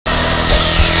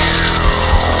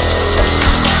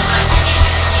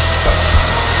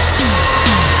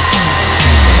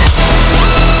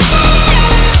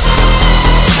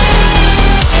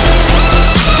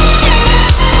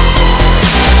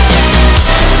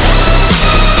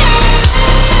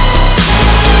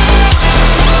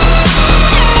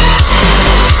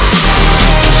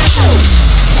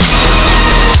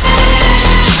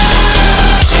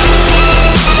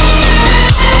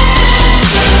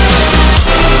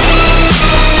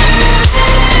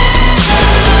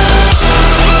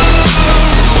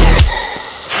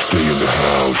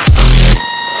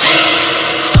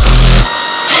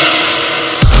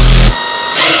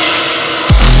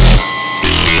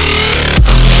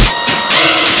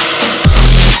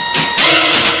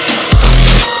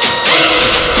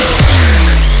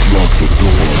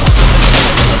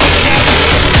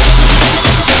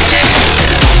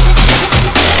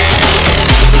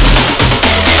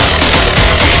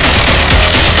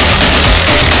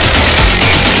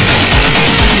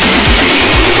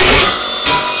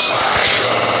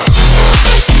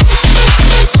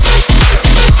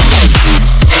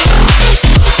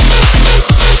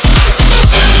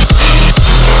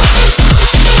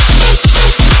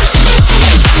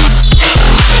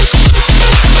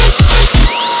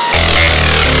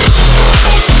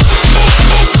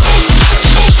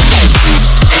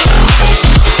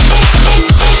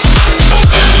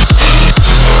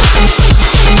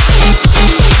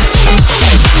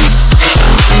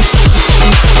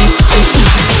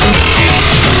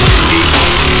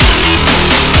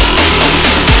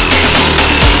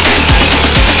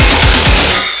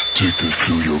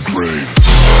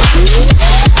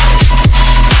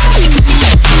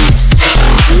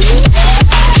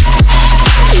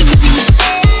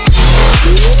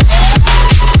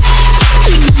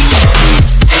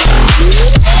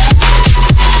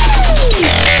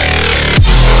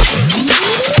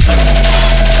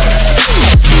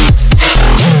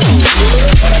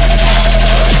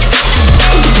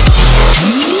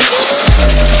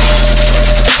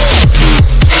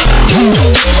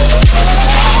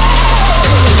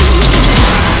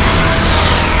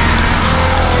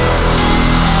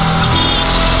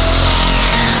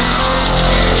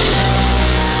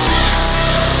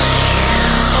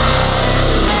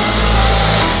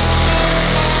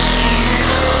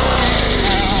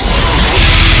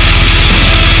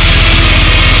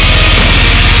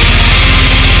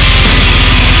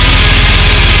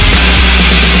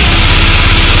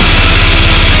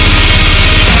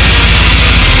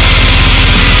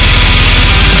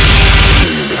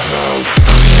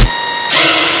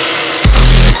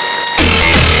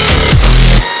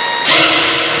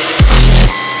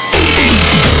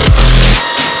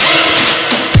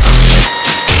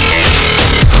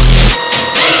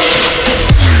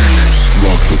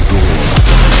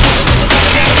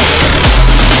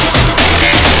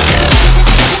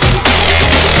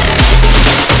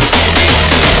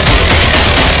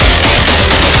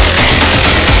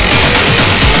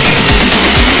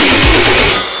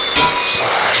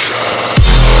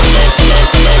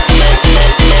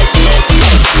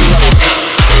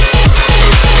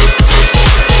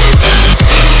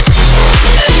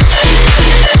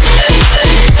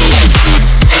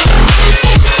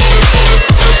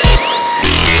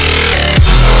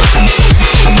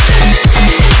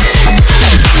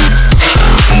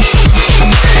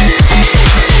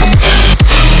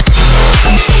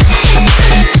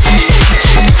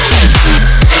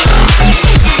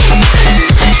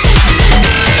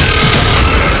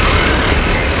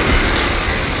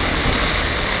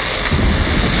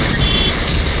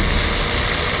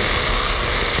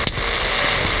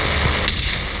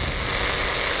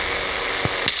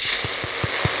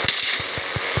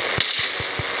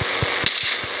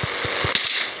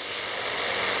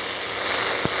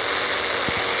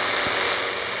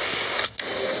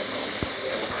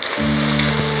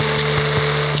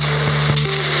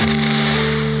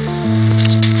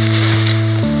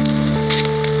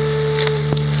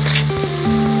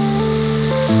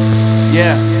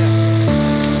Yeah.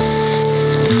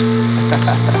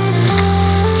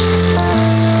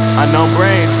 Unknown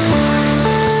Brain,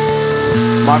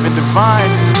 Marvin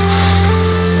Divine.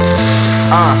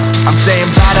 I'm saying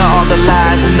bye to all the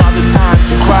lies and all the times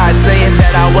you cried, saying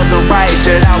that I wasn't right,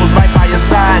 yet I was right by your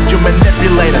side. You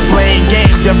manipulator, playing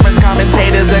games, your friends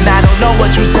commentators, and I don't know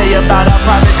what you say about our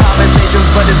private conversations,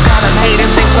 but it's kind of hating.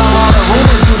 Thanks to all the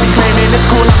rumors you be claiming. It's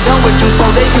cool, I'm done with you, so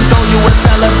they can throw you a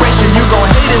celebration. You gon'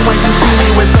 hate it when you see me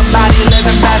with somebody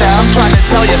living better. I'm trying to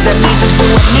tell you that me just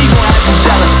doing me gon' have you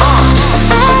jealous.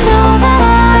 I know that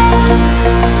I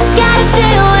gotta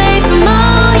stay away from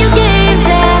all your games,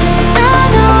 yeah. I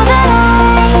know that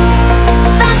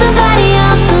I find somebody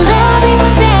else to love me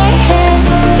one day,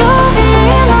 yeah. You'll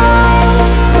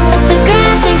realize the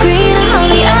grass ain't greener on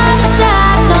the other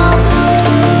side, no.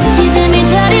 You did me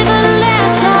dirty for the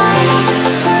last time,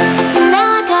 so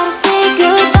now I gotta say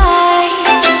goodbye.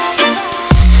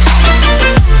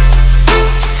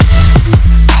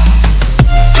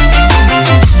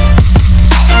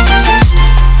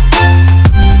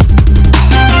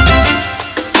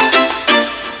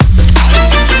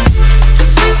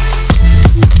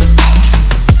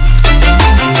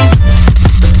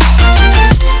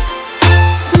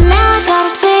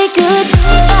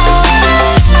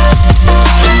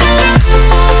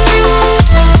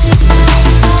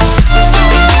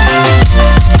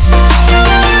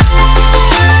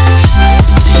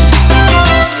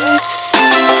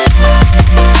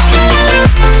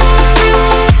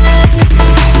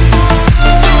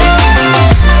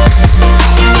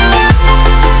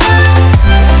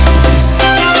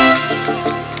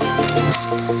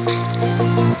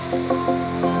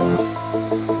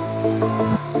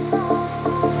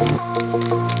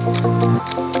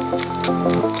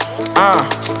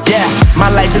 Yeah, my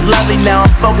life is lovely now,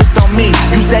 I'm focused on me.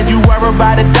 You said you were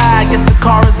about to die, I guess the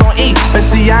car is on E. But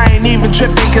see, I ain't even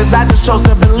tripping, cause I just chose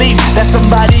to believe that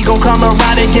somebody gon' come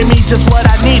around and give me just what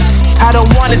I need. I don't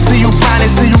wanna see you finding,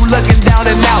 see you looking down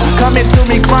and out, coming to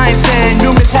me crying, saying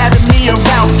you miss having me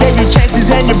around. Gave you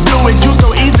chances and you blew it, you so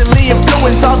easily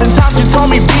influenced. All the times you told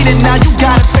me beat it, now you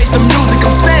gotta face the music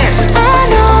I'm saying.